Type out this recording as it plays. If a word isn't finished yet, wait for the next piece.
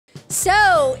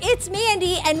So, it's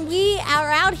Mandy, and we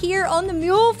are out here on the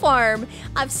Mule Farm.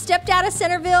 I've stepped out of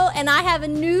Centerville, and I have a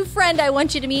new friend I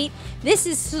want you to meet. This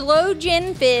is Slow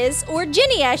Gin Fizz, or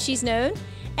Ginny as she's known,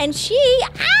 and she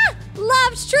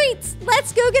loves treats.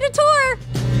 Let's go get a tour.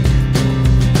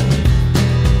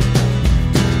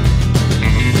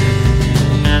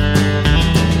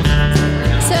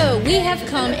 So, we have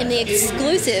come in the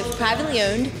exclusive, privately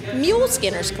owned Mule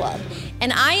Skinners Club.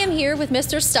 And I am here with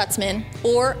Mr. Stutzman,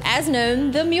 or as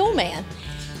known, the Mule Man.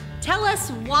 Tell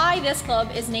us why this club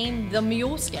is named the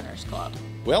Mule Skinners Club.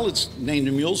 Well, it's named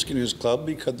the Mule Skinners Club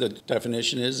because the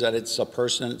definition is that it's a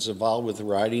person that's involved with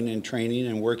riding and training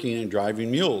and working and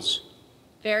driving mules.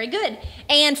 Very good.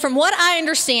 And from what I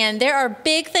understand, there are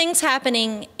big things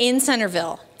happening in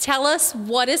Centerville. Tell us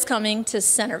what is coming to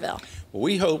Centerville. Well,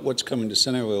 we hope what's coming to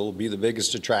Centerville will be the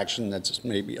biggest attraction that's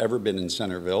maybe ever been in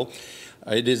Centerville.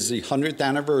 It is the 100th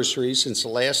anniversary since the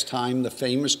last time the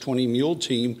famous 20 Mule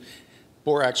team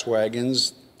borax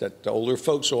wagons that the older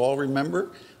folks will all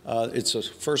remember. It's the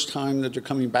first time that they're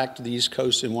coming back to the East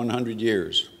Coast in 100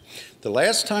 years. The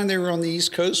last time they were on the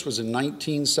East Coast was in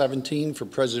 1917 for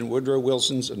President Woodrow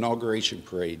Wilson's inauguration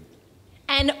parade.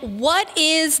 And what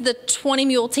is the 20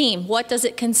 Mule team? What does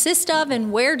it consist of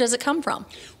and where does it come from?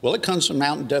 Well, it comes from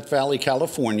out in Death Valley,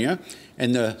 California,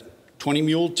 and the 20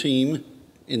 Mule team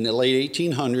in the late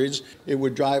 1800s, it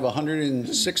would drive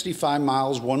 165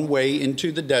 miles one way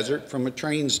into the desert from a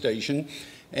train station,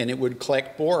 and it would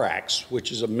collect borax,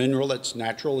 which is a mineral that's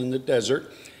natural in the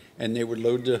desert, and they would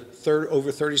load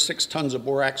over 36 tons of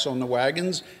borax on the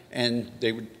wagons, and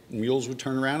mules would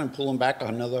turn around and pull them back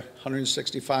another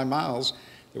 165 miles.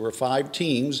 There were 5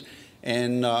 teams,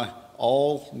 and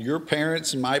all your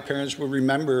parents and my parents will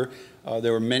remember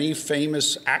there were many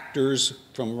famous actors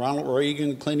from Ronald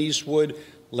Reagan, Clint Eastwood,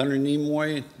 Leonard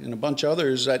Nimoy, and a bunch of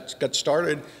others that got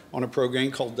started on a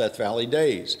program called Death Valley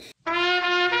Days.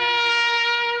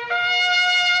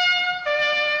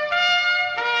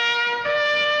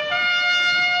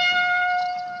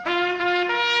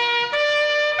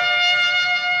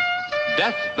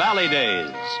 Death Valley Days.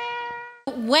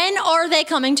 When are they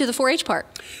coming to the 4-H park?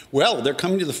 Well, they're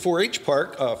coming to the 4-H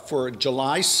park for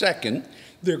July 2nd.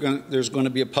 There's going to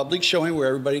be a public showing where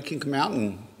everybody can come out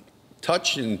and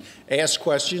touch and ask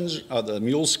questions. The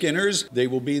Mule Skinners, they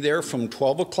will be there from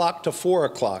 12 o'clock to 4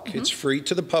 o'clock. Mm-hmm. It's free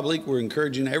to the public. We're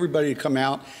encouraging everybody to come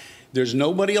out. There's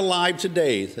nobody alive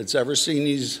today that's ever seen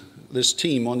this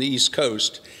team on the East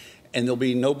Coast, and there'll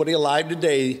be nobody alive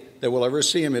today that will ever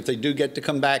see them if they do get to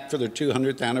come back for their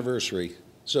 200th anniversary.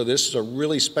 So this is a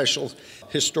really special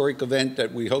historic event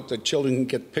that we hope that children can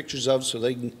get pictures of so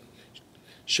they can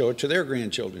show it to their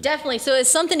grandchildren. Definitely. So it's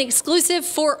something exclusive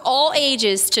for all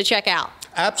ages to check out.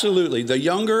 Absolutely. The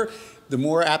younger, the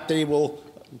more apt they'll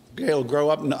grow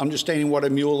up and understanding what a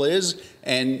mule is,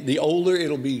 and the older,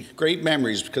 it'll be great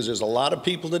memories because there's a lot of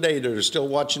people today that are still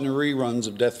watching the reruns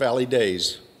of Death Valley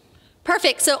Days.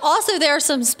 Perfect. So also there are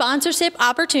some sponsorship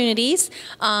opportunities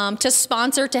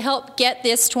to help get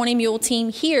this 20 Mule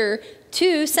team here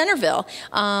to Centerville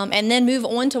and then move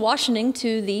on to Washington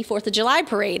to the 4th of July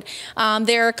parade.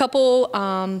 There are a couple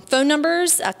phone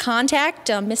numbers, contact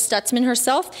Miss Stutzman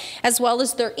herself, as well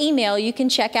as their email. You can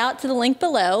check out to the link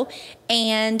below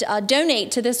and donate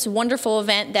to this wonderful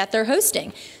event that they're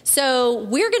hosting. So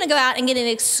we're going to go out and get an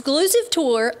exclusive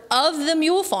tour of the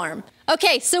Mule Farm.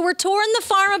 Okay, so we're touring the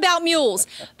farm about mules,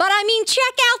 but I mean,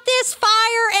 check out this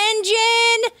fire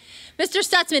engine. Mr.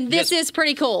 Stutzman, this is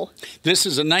pretty cool. This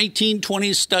is a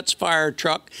 1920 Stutz fire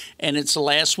truck, and it's the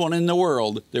last one in the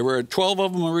world. There were 12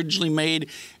 of them originally made,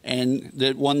 and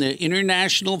that won the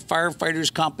International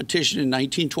Firefighters Competition in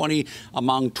 1920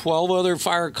 among 12 other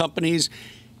fire companies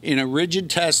in a rigid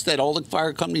test that all the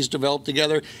fire companies developed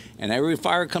together, and every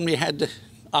fire company had the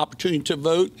opportunity to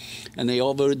vote, and they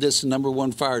all voted this the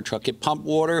 #1 fire truck. It pumped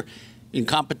water in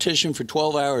competition for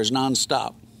 12 hours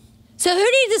nonstop. So who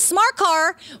needs a smart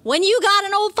car when you got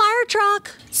an old fire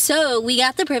truck? So we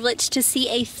got the privilege to see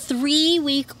a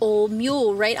 3-week-old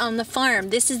mule right on the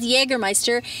farm. This is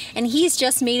Jägermeister, and he's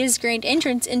just made his grand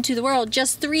entrance into the world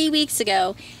just 3 weeks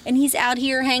ago, and he's out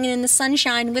here hanging in the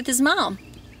sunshine with his mom.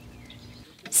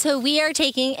 So we are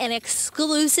taking an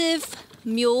exclusive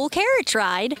mule carriage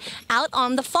ride out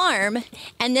on the farm,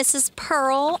 and this is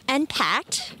Pearl and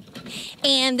Pat,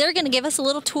 and they're going to give us a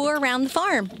little tour around the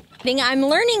farm. I'm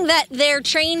learning that they're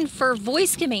trained for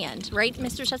voice command, right,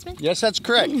 Mr. Stutzman? Yes, that's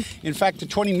correct. In fact, the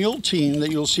 20 Mule team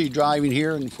that you'll see driving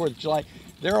here on the 4th of July,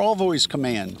 they're all voice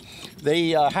command. They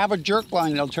have a jerk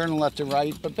line, they'll turn left to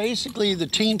right, but basically the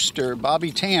teamster,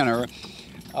 Bobby Tanner,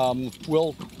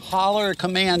 will holler a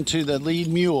command to the lead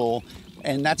mule,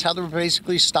 and that's how they're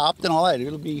basically stopped and all that.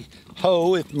 It'll be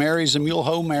ho if Mary's a mule,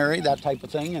 ho Mary, that type of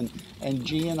thing, and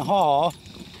G and haw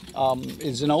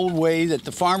is an old way that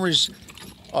the farmers.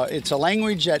 It's a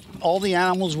language that all the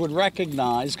animals would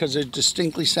recognize because they're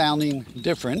distinctly sounding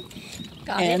different.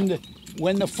 Got and it.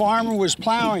 When the farmer was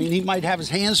plowing, he might have his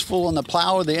hands full on the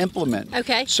plow of the implement.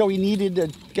 Okay. So he needed to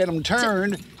get them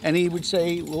turned, and he would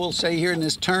say, we'll say here in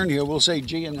this turn here, we'll say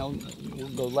G, and we'll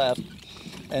go left,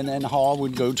 and then haw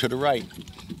would go to the right.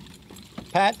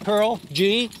 Pat, Pearl,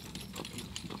 G.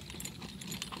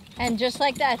 And just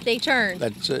like that, they turn.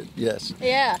 That's it, yes.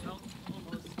 Yeah.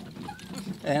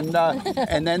 And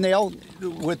then they'll,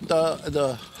 with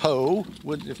the hoe,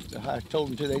 if I told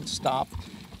them to, they'd stop.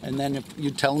 And then if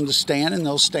you tell them to stand, and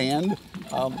they'll stand.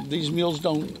 These mules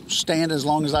don't stand as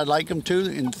long as I'd like them to.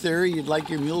 In theory, you'd like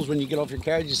your mules, when you get off your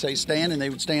carriage, you say stand, and they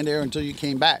would stand there until you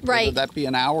came back. Right. Whether that be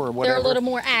an hour or whatever. They're a little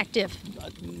more active.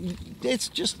 It's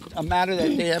just a matter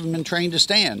that they haven't been trained to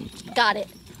stand. Got it.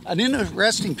 An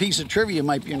interesting piece of trivia you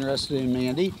might be interested in,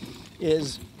 Mandy,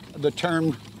 is the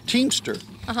term teamster.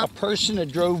 A person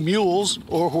that drove mules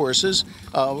or horses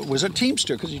was a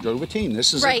teamster because he drove a team.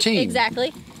 This is a team. Right,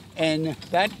 exactly. And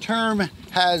that term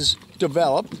has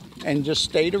developed and just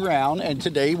stayed around. And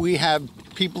today we have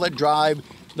people that drive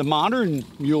the modern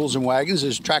mules and wagons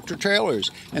as tractor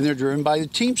trailers, and they're driven by the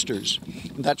teamsters.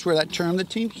 And that's where that term, the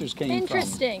teamsters, came from.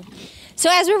 Interesting. So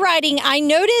as we're riding, I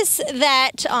notice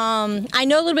that I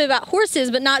know a little bit about horses,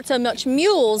 but not so much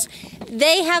mules.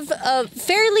 They have a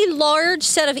fairly large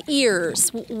set of ears.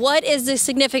 What is the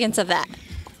significance of that?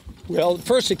 Well,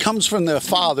 first it comes from the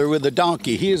father with the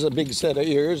donkey. He has a big set of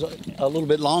ears, a little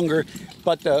bit longer.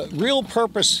 But the real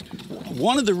purpose,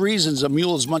 one of the reasons a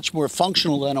mule is much more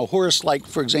functional than a horse, like,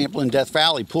 for example, in Death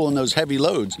Valley, pulling those heavy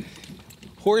loads.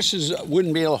 Horses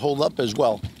wouldn't be able to hold up as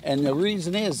well. And the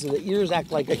reason is the ears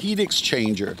act like a heat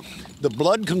exchanger. The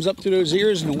blood comes up through those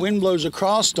ears and the wind blows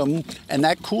across them, and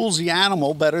that cools the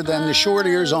animal better than the short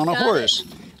ears on a horse.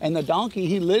 And the donkey,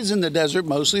 he lives in the desert,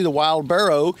 mostly the wild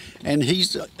burro, and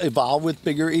he's evolved with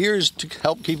bigger ears to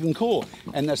help keep him cool.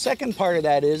 And the second part of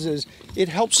that is it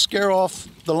helps scare off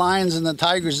the lions and the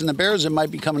tigers and the bears that might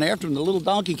be coming after him. The little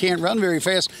donkey can't run very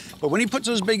fast, but when he puts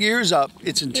those big ears up,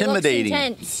 it's intimidating. He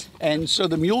looks intense. And so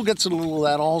the mule gets a little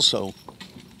of that also.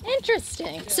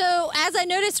 Interesting. So as I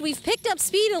noticed, we've picked up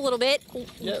speed a little bit.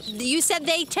 Yes. You said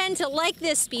they tend to like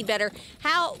this speed better.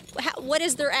 What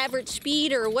is their average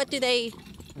speed, or what do they...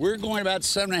 We're going about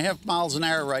 7.5 miles an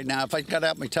hour right now. If I got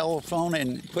out my telephone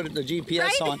and put the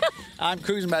GPS on, I'm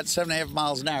cruising about 7.5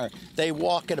 miles an hour. They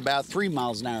walk at about 3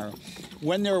 miles an hour.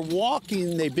 When they're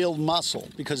walking, they build muscle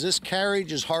because this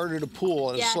carriage is harder to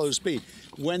pull at a slow speed.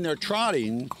 When they're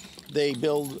trotting, they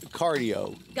build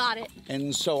cardio. Got it.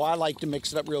 And so I like to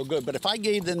mix it up real good. But if I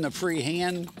gave them the free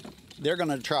hand, they're going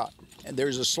to trot. And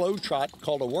there's a slow trot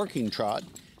called a working trot.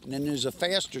 And then there's a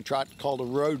faster trot called a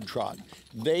road trot.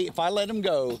 If I let them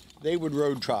go, they would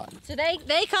road trot. So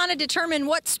they kind of determine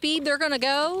what speed they're going to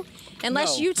go,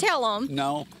 unless you tell them.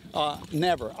 No,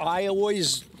 never. I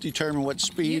always determine what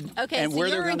speed and so where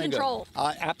they're you're in going to control.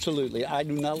 go. Absolutely. I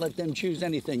do not let them choose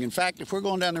anything. In fact, if we're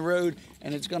going down the road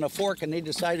and it's going to fork and they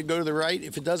decide to go to the right,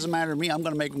 if it doesn't matter to me, I'm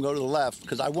going to make them go to the left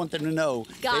because I want them to know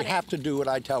they have to do what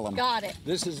I tell them. Got it.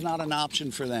 This is not an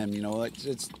option for them. You know,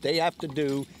 they have to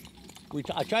do.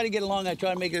 I try to get along. I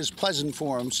try to make it as pleasant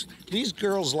for them. These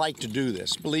girls like to do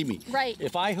this, believe me. Right.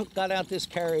 If I got out this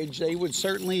carriage, they would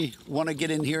certainly want to get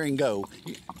in here and go.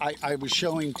 I was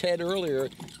showing Ted earlier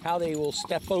how they will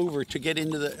step over to get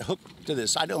into the hook to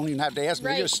this. I don't even have to ask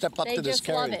them. They just step up to this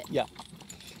carriage. Love it. Yeah.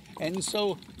 And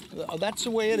so that's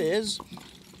the way it is.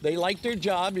 They like their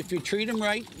job. If you treat them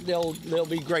right, they'll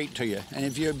be great to you. And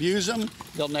if you abuse them,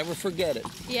 they'll never forget it.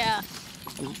 Yeah.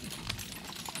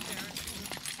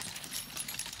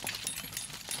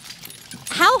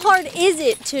 How hard is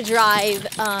it to drive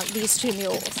these two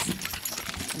mules?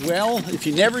 Well, if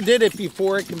you never did it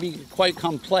before, it can be quite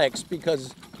complex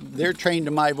because they're trained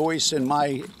to my voice and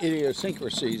my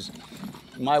idiosyncrasies.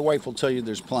 My wife will tell you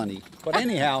there's plenty. But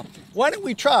anyhow, why don't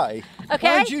we try? Okay.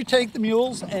 Why don't you take the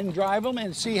mules and drive them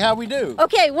and see how we do?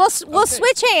 Okay, we'll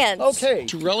switch hands. Okay.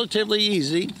 It's relatively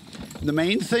easy. The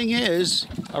main thing is,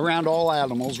 around all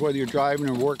animals, whether you're driving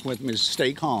or working with them, is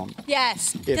stay calm.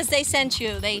 Yes, because they sense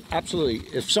you.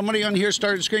 Absolutely. If somebody on here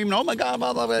started screaming, oh my God,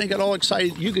 blah, blah, blah, and got all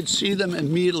excited, you could see them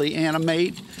immediately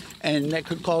animate, and that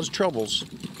could cause troubles.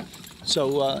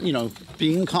 So,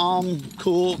 being calm,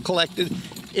 cool, collected.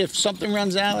 If something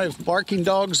runs out, if barking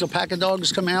dogs, a pack of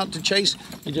dogs come out to chase,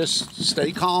 you just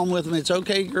stay calm with them. It's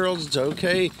okay, girls, it's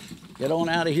okay. Get on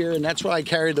out of here, and that's why I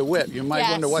carry the whip. You might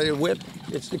wonder why the whip.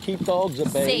 It's to keep dogs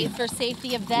at bay. For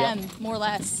safety of them, more or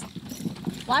less.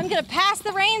 Well, I'm going to pass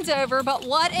the reins over, but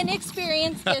what an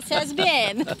experience this has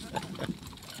been.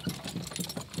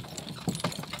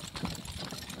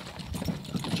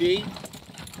 G.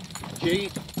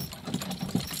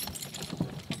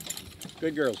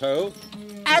 Good girls, ho.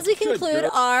 As we conclude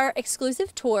our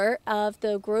exclusive tour of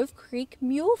the Grove Creek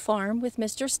Mule Farm with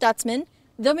Mr. Stutzman,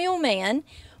 the Mule Man,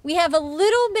 we have a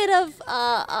little bit of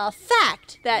a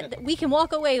fact that we can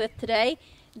walk away with today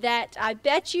that I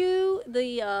bet you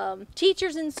the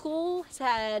teachers in school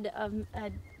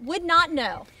would not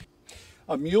know.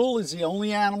 A mule is the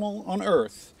only animal on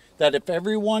earth that if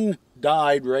everyone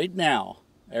died right now,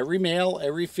 every male,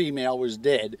 every female was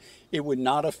dead, it would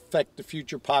not affect the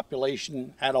future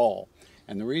population at all.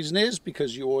 And the reason is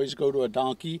because you always go to a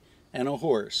donkey and a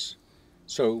horse.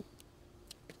 So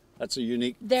that's a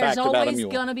unique fact about a mule. There's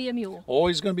always going to be a mule.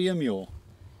 Always going to be a mule.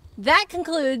 That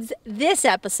concludes this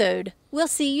episode. We'll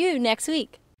see you next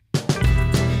week.